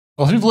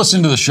Well, if you've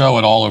listened to the show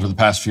at all over the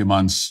past few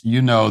months,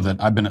 you know that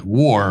I've been at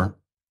war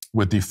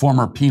with the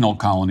former penal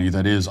colony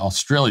that is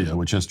Australia,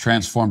 which has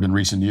transformed in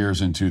recent years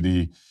into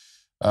the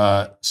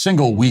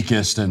single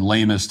weakest and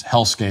lamest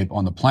hellscape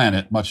on the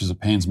planet, much as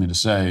it pains me to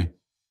say.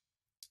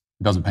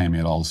 It doesn't pain me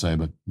at all to say,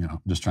 but, I'm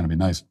just trying to be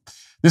nice.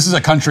 This is a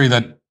country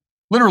that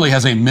literally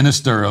has a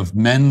minister of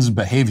men's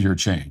behavior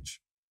change.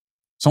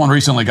 Someone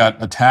recently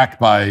got attacked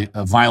by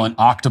a violent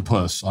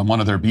octopus on one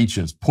of their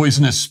beaches.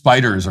 Poisonous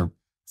spiders are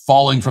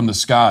falling from the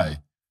sky.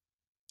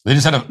 They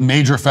just had a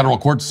major federal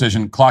court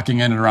decision clocking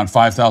in at around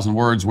 5,000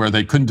 words where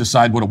they couldn't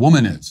decide what a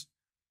woman is.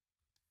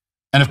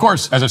 And of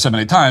course, as I've said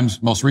many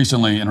times, most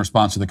recently in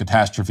response to the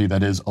catastrophe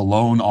that is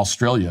Alone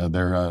Australia,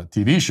 their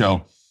TV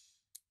show,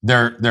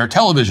 their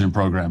television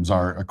programs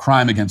are a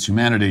crime against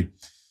humanity.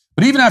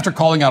 But even after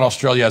calling out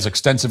Australia as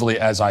extensively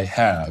as I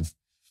have,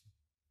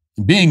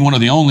 being one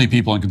of the only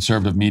people in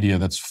conservative media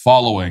that's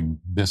following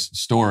this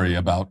story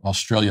about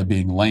Australia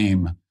being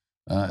lame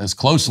as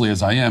closely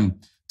as I am,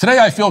 today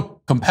I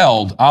feel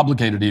compelled,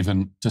 obligated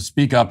even, to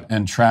speak up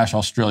and trash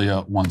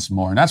Australia once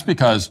more. And that's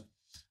because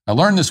I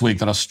learned this week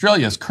that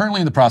Australia is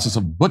currently in the process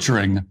of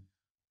butchering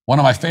one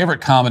of my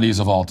favorite comedies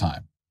of all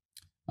time,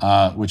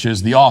 which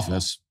is The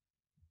Office.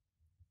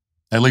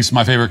 At least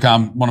one of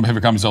my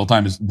favorite comedies of all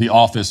time is The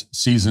Office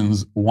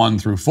seasons 1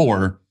 through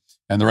 4,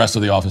 and the rest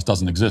of The Office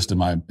doesn't exist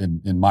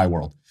in my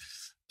world.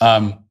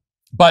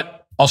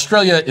 But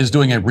Australia is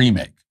doing a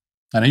remake,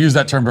 and I use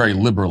that term very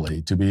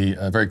liberally to be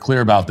very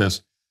clear about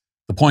this.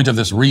 The point of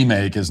this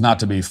remake is not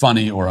to be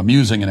funny or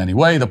amusing in any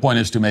way. The point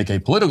is to make a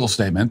political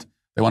statement.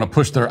 They want to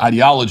push their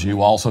ideology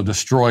while also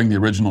destroying the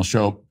original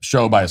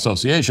show by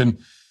association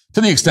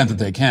to the extent that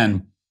they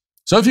can.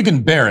 So if you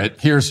can bear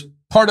it, here's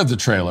part of the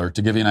trailer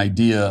to give you an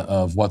idea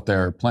of what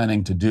they're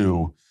planning to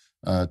do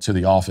to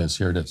The Office.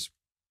 Here it is.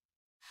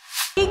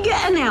 Big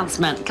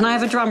announcement. Can I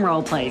have a drum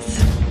roll, please?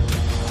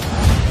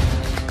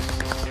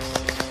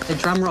 The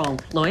drum roll,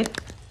 Lloyd.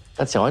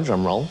 That's our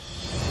drum roll.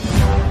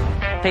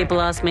 People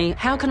ask me,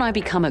 how can I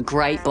become a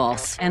great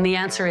boss? And the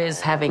answer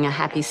is having a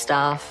happy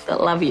staff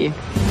that love you.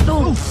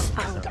 Oof.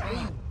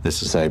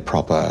 This is a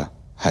proper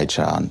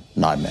HR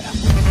nightmare.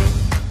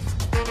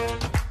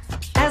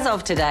 As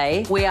of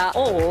today, we are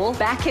all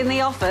back in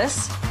the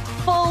office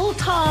full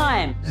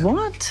time.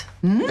 What?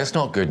 That's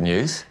not good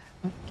news.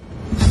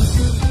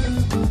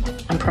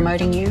 I'm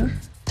promoting you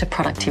to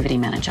productivity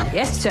manager.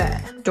 Yes, sir.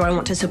 Do I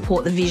want to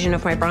support the vision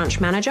of my branch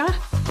manager?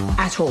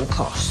 At all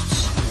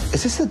costs.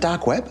 Is this the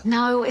dark web?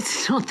 No,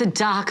 it's not the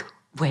dark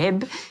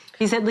web.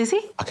 You said, Lizzie?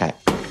 Okay.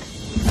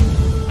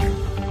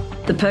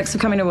 The perks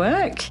of coming to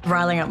work: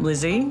 riling up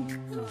Lizzie,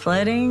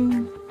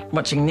 flirting,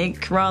 watching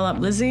Nick rile up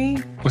Lizzie.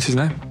 What's his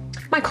name?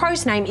 My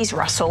crow's name is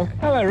Russell.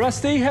 Hello,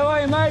 Rusty. How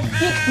are you, mate?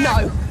 Nick,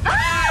 no.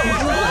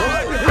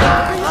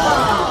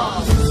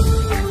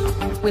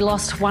 We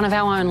lost one of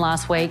our own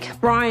last week.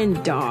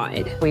 Brian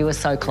died. We were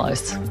so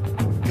close.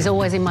 He's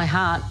always in my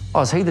heart.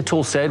 Oh, is he the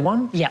tall, sad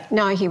one? Yeah.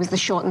 No, he was the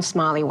short and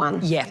smiley one.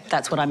 Yeah,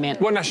 that's what I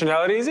meant. What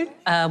nationality is he?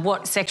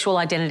 What sexual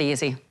identity is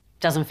he?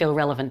 Doesn't feel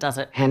relevant, does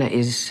it? Hannah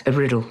is a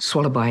riddle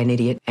swallowed by an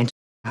idiot and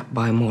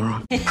by a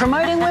moron.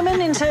 Promoting women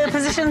into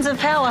positions of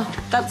power.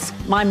 That's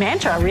my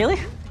mantra, really.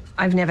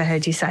 I've never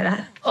heard you say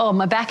that. Oh,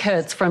 my back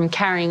hurts from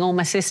carrying all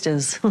my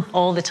sisters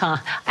all the time.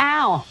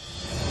 Ow!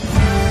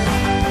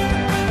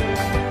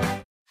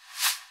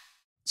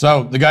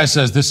 So the guy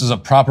says this is a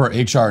proper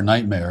HR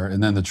nightmare,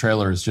 and then the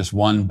trailer is just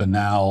one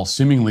banal,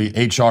 seemingly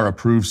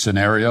HR-approved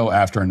scenario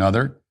after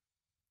another.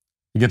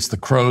 He gets the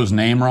crow's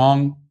name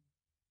wrong.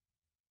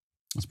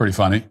 That's pretty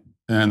funny.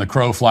 And the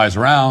crow flies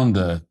around,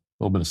 a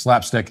little bit of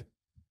slapstick.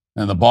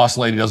 And the boss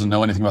lady doesn't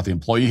know anything about the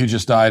employee who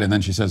just died, and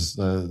then she says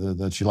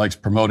that she likes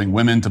promoting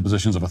women to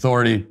positions of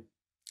authority.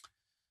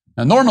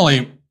 Now,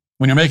 normally,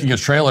 when you're making a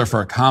trailer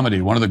for a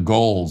comedy, one of the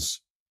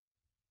goals,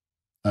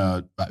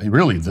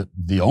 really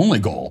the only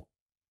goal,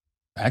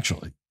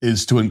 actually,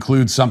 is to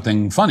include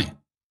something funny.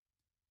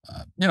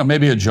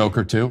 Maybe a joke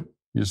or two.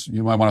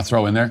 You might want to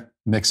throw in there,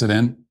 mix it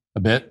in a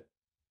bit.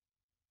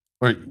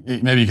 Or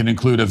maybe you can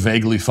include a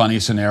vaguely funny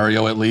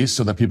scenario at least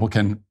so that people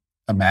can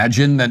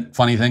imagine that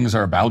funny things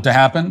are about to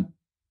happen.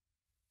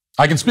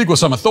 I can speak with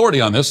some authority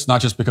on this,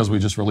 not just because we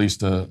just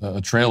released a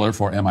trailer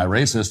for Am I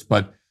Racist,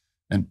 but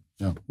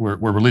we're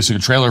releasing a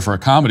trailer for a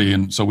comedy,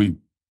 and so we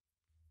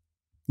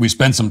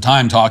spent some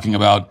time talking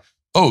about,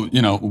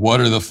 what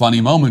are the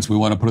funny moments we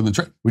want to put in the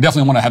trailer? We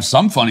definitely want to have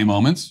some funny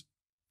moments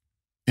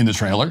in the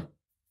trailer.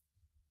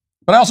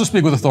 But I also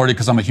speak with authority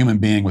because I'm a human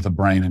being with a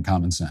brain and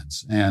common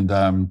sense. And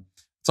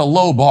it's a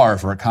low bar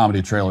for a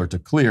comedy trailer to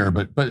clear,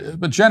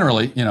 but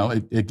generally,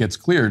 it gets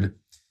cleared.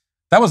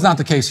 That was not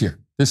the case here.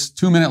 This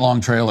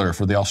 2-minute-long trailer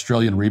for the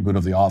Australian reboot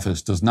of The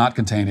Office does not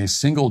contain a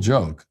single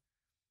joke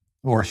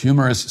or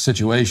humorous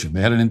situation.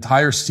 They had an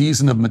entire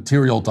season of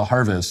material to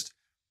harvest,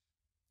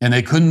 and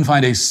they couldn't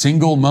find a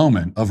single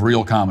moment of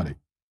real comedy.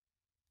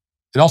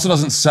 It also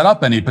doesn't set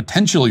up any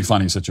potentially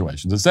funny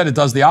situations. Instead, it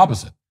does the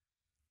opposite.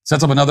 It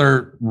sets up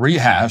another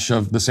rehash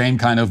of the same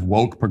kind of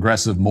woke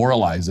progressive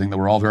moralizing that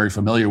we're all very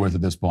familiar with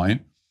at this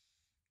point.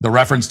 The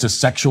reference to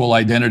sexual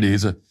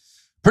identities.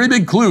 Pretty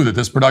big clue that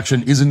this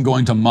production isn't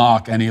going to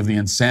mock any of the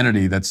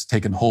insanity that's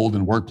taken hold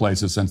in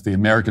workplaces since the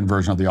American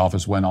version of The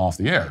Office went off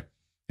the air.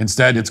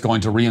 Instead, it's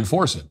going to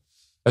reinforce it.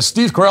 As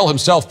Steve Carell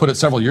himself put it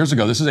several years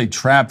ago, this is a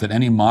trap that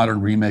any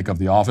modern remake of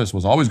The Office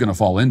was always going to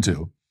fall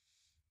into.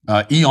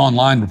 E!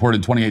 Online reported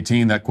in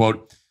 2018 that,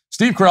 quote,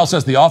 Steve Carell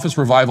says The Office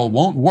revival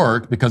won't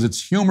work because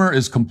its humor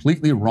is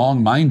completely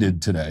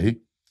wrong-minded today.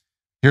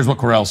 Here's what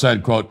Carell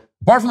said, quote,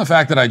 apart from the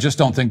fact that I just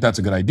don't think that's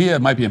a good idea,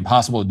 it might be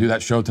impossible to do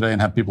that show today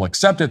and have people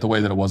accept it the way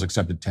that it was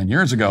accepted 10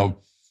 years ago.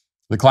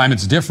 The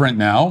climate's different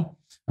now.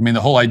 I mean,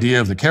 the whole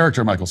idea of the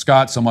character, Michael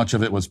Scott, so much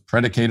of it was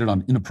predicated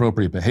on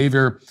inappropriate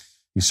behavior.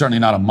 He's certainly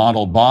not a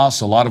model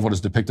boss. A lot of what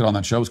is depicted on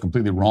that show is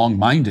completely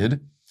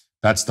wrong-minded.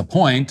 That's the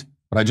point.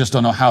 But I just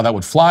don't know how that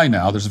would fly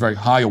now. There's a very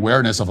high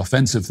awareness of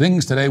offensive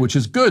things today, which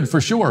is good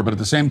for sure. But at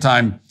the same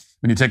time,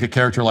 when you take a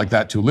character like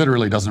that too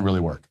literally, it doesn't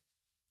really work.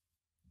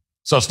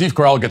 So Steve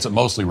Carell gets it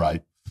mostly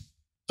right.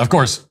 Of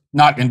course,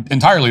 not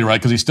entirely right,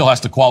 because he still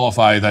has to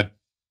qualify that,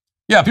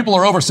 yeah, people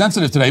are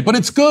oversensitive today, but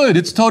it's good.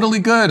 It's totally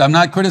good. I'm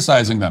not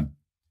criticizing them.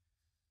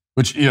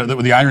 Which, you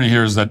know, the irony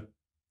here is that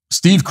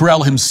Steve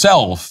Carell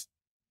himself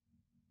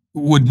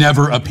would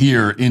never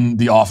appear in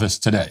The Office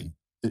today.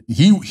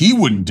 He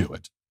wouldn't do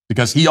it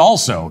because he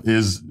also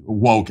is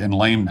woke and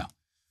lame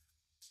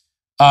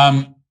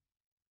now.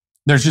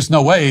 There's just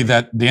no way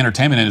that the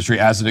entertainment industry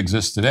as it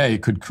exists today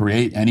could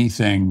create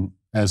anything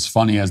as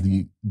funny as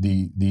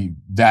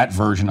that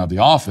version of The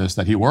Office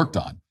that he worked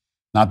on.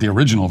 Not the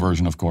original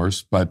version, of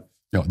course, but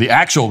the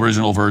actual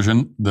original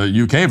version, the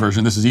UK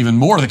version, this is even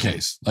more the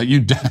case. Like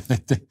you're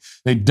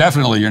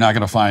not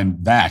going to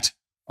find that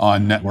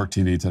on network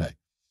TV today.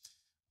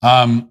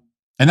 And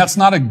that's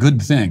not a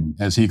good thing,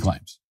 as he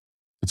claims.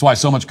 That's why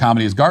so much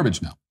comedy is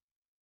garbage now.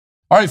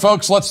 All right,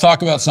 folks, let's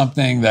talk about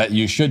something that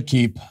you should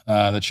keep,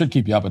 that should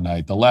keep you up at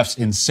night. The left's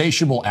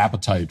insatiable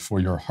appetite for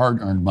your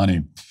hard-earned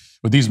money.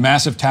 With these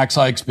massive tax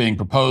hikes being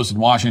proposed in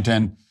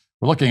Washington,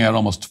 we're looking at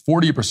almost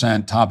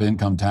 40% top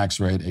income tax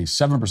rate, a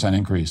 7%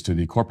 increase to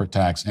the corporate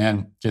tax,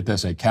 and get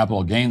this, a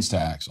capital gains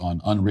tax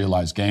on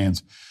unrealized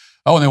gains.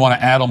 Oh, and they want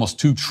to add almost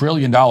 $2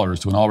 trillion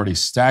to an already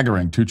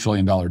staggering $2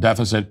 trillion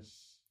deficit.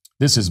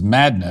 This is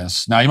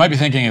madness. Now, you might be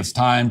thinking it's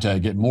time to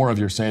get more of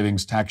your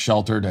savings tax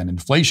sheltered and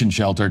inflation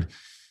sheltered.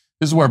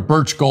 This is where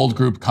Birch Gold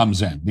Group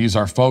comes in. These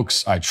are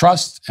folks I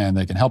trust, and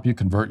they can help you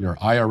convert your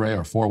IRA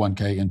or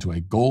 401k into a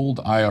gold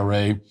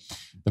IRA.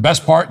 The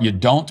best part, you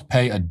don't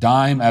pay a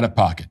dime out of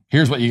pocket.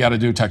 Here's what you got to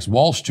do. Text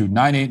Walsh to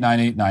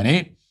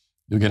 989898.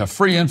 You'll get a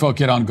free info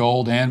kit on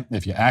gold, and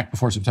if you act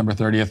before September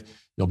 30th,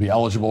 you'll be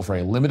eligible for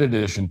a limited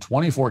edition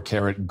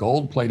 24-karat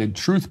gold-plated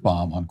truth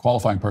bomb on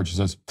qualifying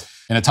purchases.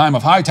 In a time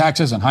of high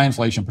taxes and high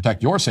inflation,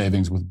 protect your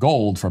savings with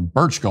gold from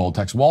Birch Gold.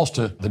 Text Walsh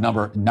to the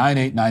number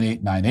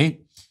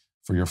 989898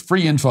 for your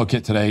free info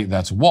kit today.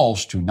 That's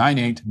Walsh to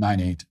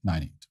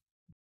 989898.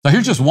 Now,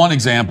 here's just one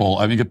example.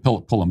 I mean, you could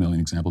pull a million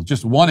examples.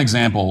 Just one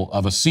example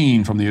of a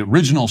scene from the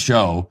original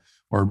show,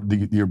 or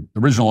the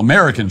original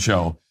American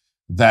show,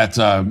 that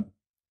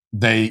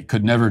they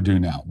could never do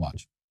now.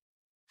 Watch.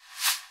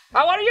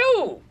 How are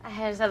you?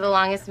 I just had the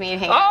longest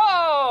meeting.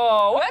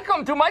 Oh,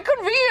 welcome to my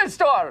convenience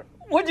store.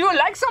 Would you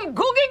like some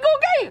Googie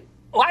Googie?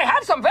 Oh, I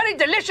have some very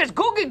delicious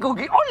Googie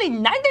Googie, only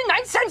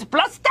 99 cents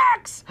plus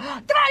tax.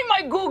 Try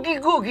my Googie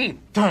Googie.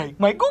 Try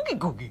my Googie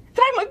Googie.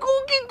 Try my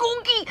Googie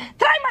Googie.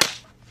 Try my...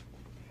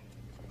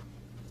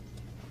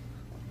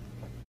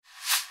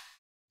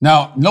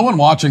 Now, no one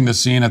watching this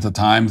scene at the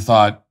time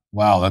thought,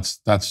 wow,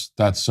 that's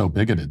so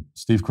bigoted.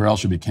 Steve Carell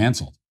should be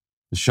canceled.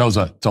 This show's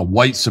it's a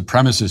white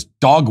supremacist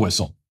dog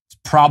whistle. It's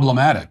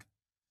problematic.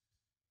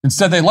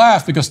 Instead, they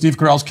laugh because Steve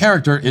Carell's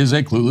character is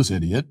a clueless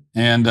idiot,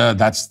 and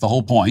that's the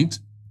whole point.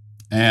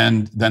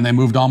 And then they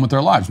moved on with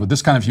their lives. But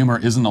this kind of humor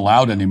isn't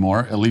allowed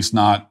anymore, at least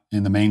not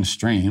in the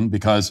mainstream,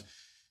 because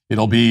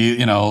it'll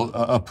be,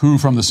 a Pooh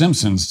from The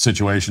Simpsons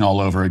situation all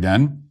over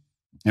again.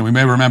 And we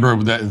may remember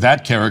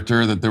that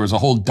character, that there was a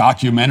whole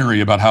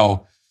documentary about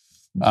how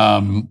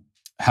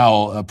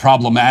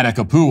problematic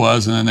Apu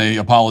was, and then they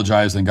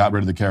apologized and got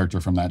rid of the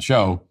character from that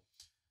show.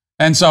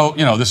 And so,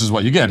 this is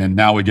what you get. And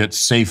now we get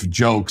safe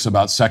jokes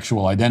about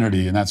sexual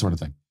identity and that sort of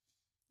thing.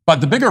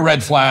 But the bigger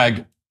red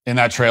flag in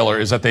that trailer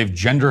is that they've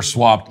gender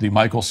swapped the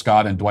Michael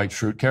Scott and Dwight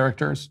Schrute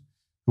characters,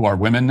 who are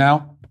women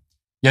now.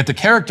 Yet the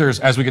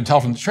characters, as we can tell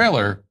from the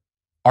trailer,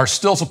 are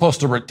still supposed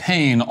to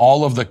retain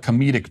all of the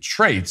comedic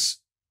traits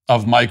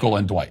of Michael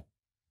and Dwight.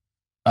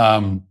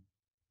 But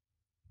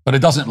it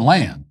doesn't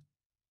land.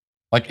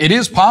 Like, it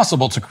is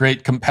possible to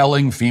create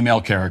compelling female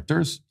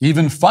characters,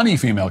 even funny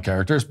female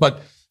characters,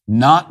 but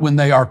not when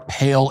they are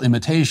pale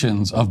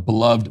imitations of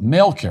beloved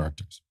male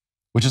characters,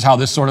 which is how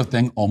this sort of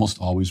thing almost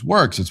always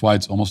works. It's why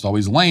it's almost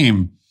always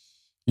lame.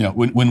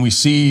 When we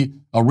see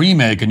a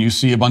remake and you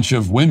see a bunch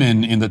of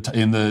women in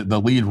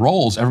the lead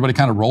roles, everybody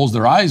kind of rolls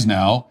their eyes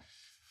now.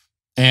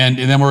 And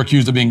then we're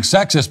accused of being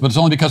sexist, but it's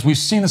only because we've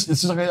seen this.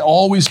 It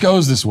always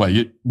goes this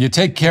way. You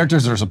take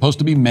characters that are supposed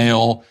to be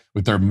male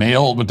with their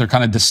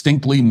kind of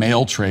distinctly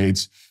male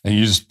traits, and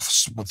you just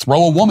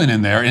throw a woman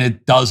in there, and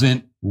it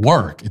doesn't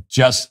work. It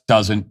just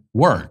doesn't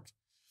work.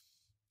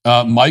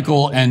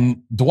 Michael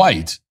and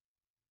Dwight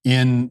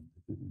in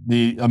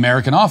the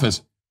American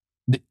Office.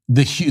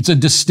 It's a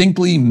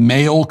distinctly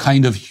male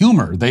kind of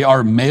humor. They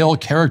are male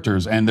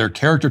characters, and their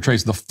character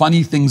traits, the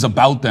funny things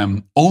about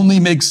them, only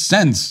make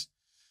sense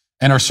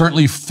and are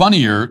certainly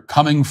funnier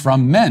coming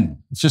from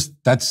men. It's just,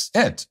 that's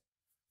it.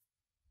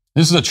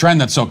 This is a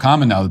trend that's so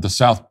common now that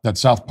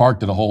South Park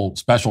did a whole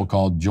special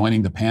called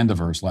Joining the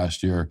Pandaverse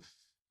last year.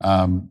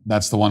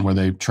 That's the one where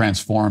they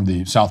transformed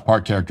the South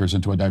Park characters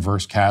into a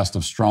diverse cast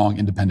of strong,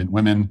 independent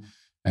women.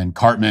 And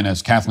Cartman,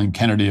 as Kathleen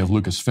Kennedy of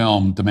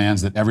Lucasfilm,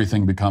 demands that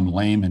everything become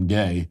lame and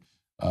gay.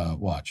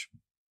 Watch.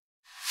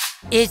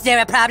 Is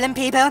there a problem,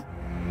 people?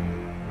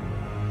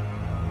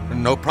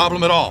 No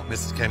problem at all,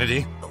 Mrs.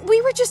 Kennedy.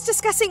 We were just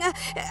discussing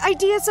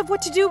ideas of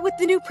what to do with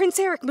the new Prince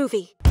Eric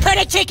movie. Put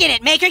a chick in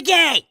it, make her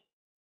gay!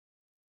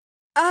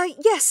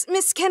 Yes,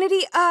 Miss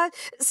Kennedy,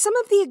 some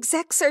of the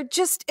execs are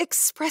just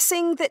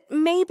expressing that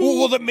maybe...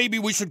 Well, that maybe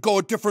we should go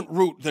a different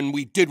route than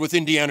we did with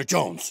Indiana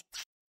Jones.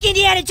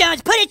 Indiana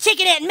Jones, put a chick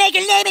in it and make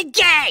her lame and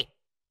gay!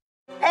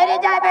 Put a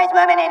diverse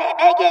woman in it,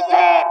 make it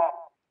lame!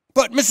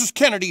 But, Mrs.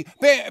 Kennedy,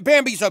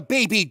 Bambi's a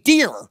baby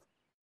deer.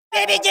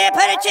 Baby deer,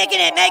 put a chick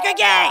in it, make her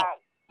gay!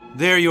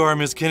 There you are,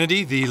 Miss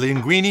Kennedy, the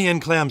linguine and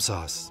clam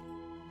sauce.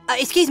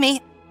 Excuse me,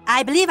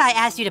 I believe I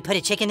asked you to put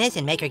a chick in this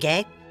and make her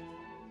gay?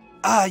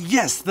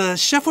 Yes, the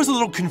chef was a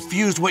little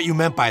confused what you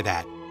meant by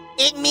that.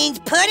 It means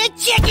put a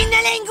chick in the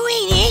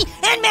linguine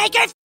and make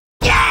her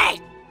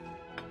gay!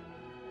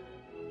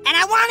 And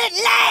I want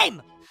it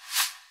lame!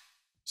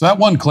 So that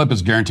one clip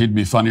is guaranteed to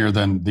be funnier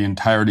than the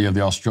entirety of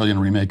the Australian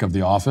remake of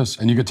The Office.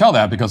 And you could tell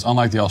that because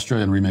unlike the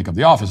Australian remake of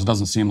The Office, it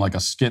doesn't seem like a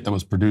skit that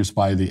was produced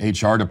by the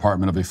HR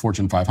department of a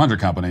Fortune 500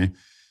 company.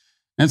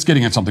 And it's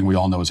getting at something we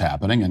all know is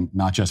happening, and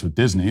not just with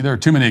Disney. There are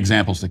too many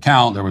examples to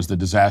count. There was the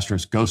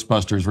disastrous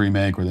Ghostbusters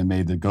remake where they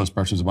made the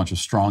Ghostbusters a bunch of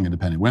strong,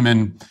 independent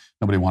women.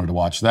 Nobody wanted to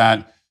watch that.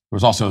 There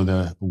was also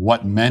the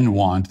What Men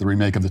Want, the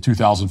remake of the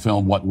 2000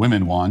 film What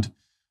Women Want,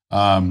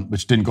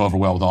 which didn't go over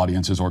well with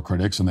audiences or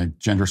critics, and they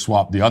gender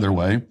swapped the other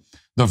way.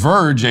 The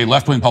Verge, a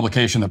left-wing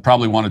publication that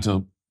probably wanted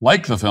to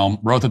like the film,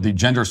 wrote that the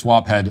gender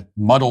swap had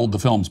muddled the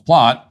film's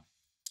plot.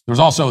 There was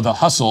also The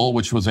Hustle,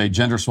 which was a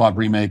gender swap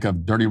remake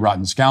of Dirty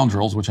Rotten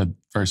Scoundrels, which had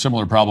very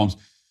similar problems.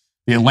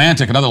 The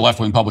Atlantic, another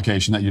left-wing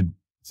publication that you'd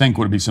think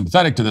would be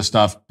sympathetic to this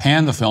stuff,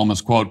 panned the film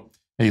as, quote,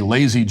 a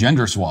lazy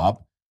gender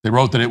swap. They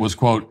wrote that it was,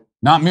 quote,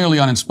 not merely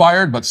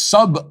uninspired, but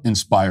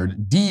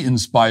sub-inspired,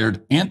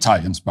 de-inspired,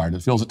 anti-inspired.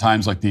 It feels at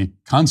times like the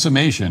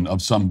consummation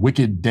of some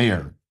wicked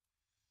dare.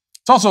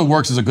 It also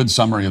works as a good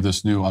summary of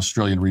this new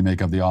Australian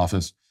remake of The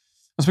Office.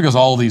 That's because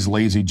all of these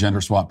lazy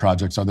gender swap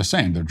projects are the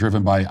same. They're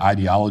driven by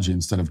ideology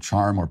instead of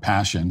charm or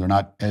passion. They're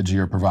not edgy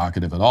or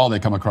provocative at all. They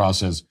come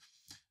across as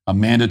a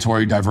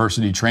mandatory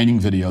diversity training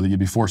video that you'd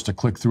be forced to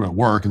click through at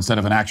work instead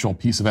of an actual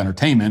piece of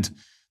entertainment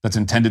that's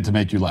intended to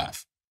make you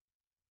laugh.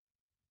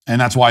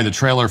 And that's why the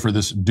trailer for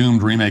this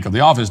doomed remake of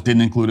The Office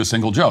didn't include a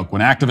single joke.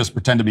 When activists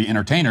pretend to be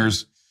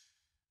entertainers,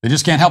 they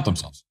just can't help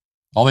themselves.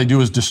 All they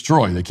do is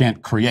destroy. They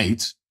can't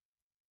create.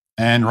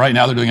 And right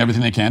now they're doing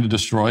everything they can to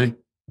destroy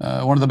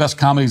one of the best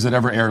comedies that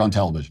ever aired on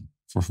television,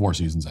 for 4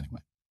 seasons anyway.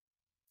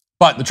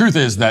 But the truth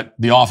is that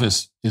The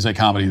Office is a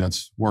comedy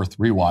that's worth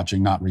rewatching,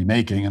 not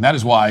remaking. And that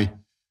is why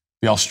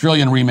the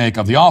Australian remake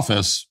of The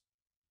Office,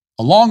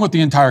 along with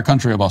the entire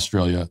country of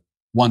Australia,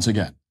 once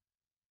again,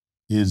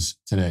 is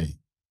today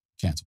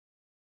canceled.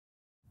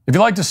 If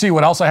you'd like to see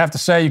what else I have to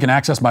say, you can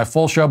access my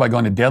full show by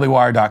going to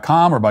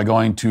dailywire.com or by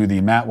going to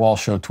the Matt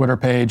Walsh Show Twitter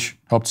page.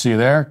 Hope to see you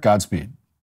there. Godspeed.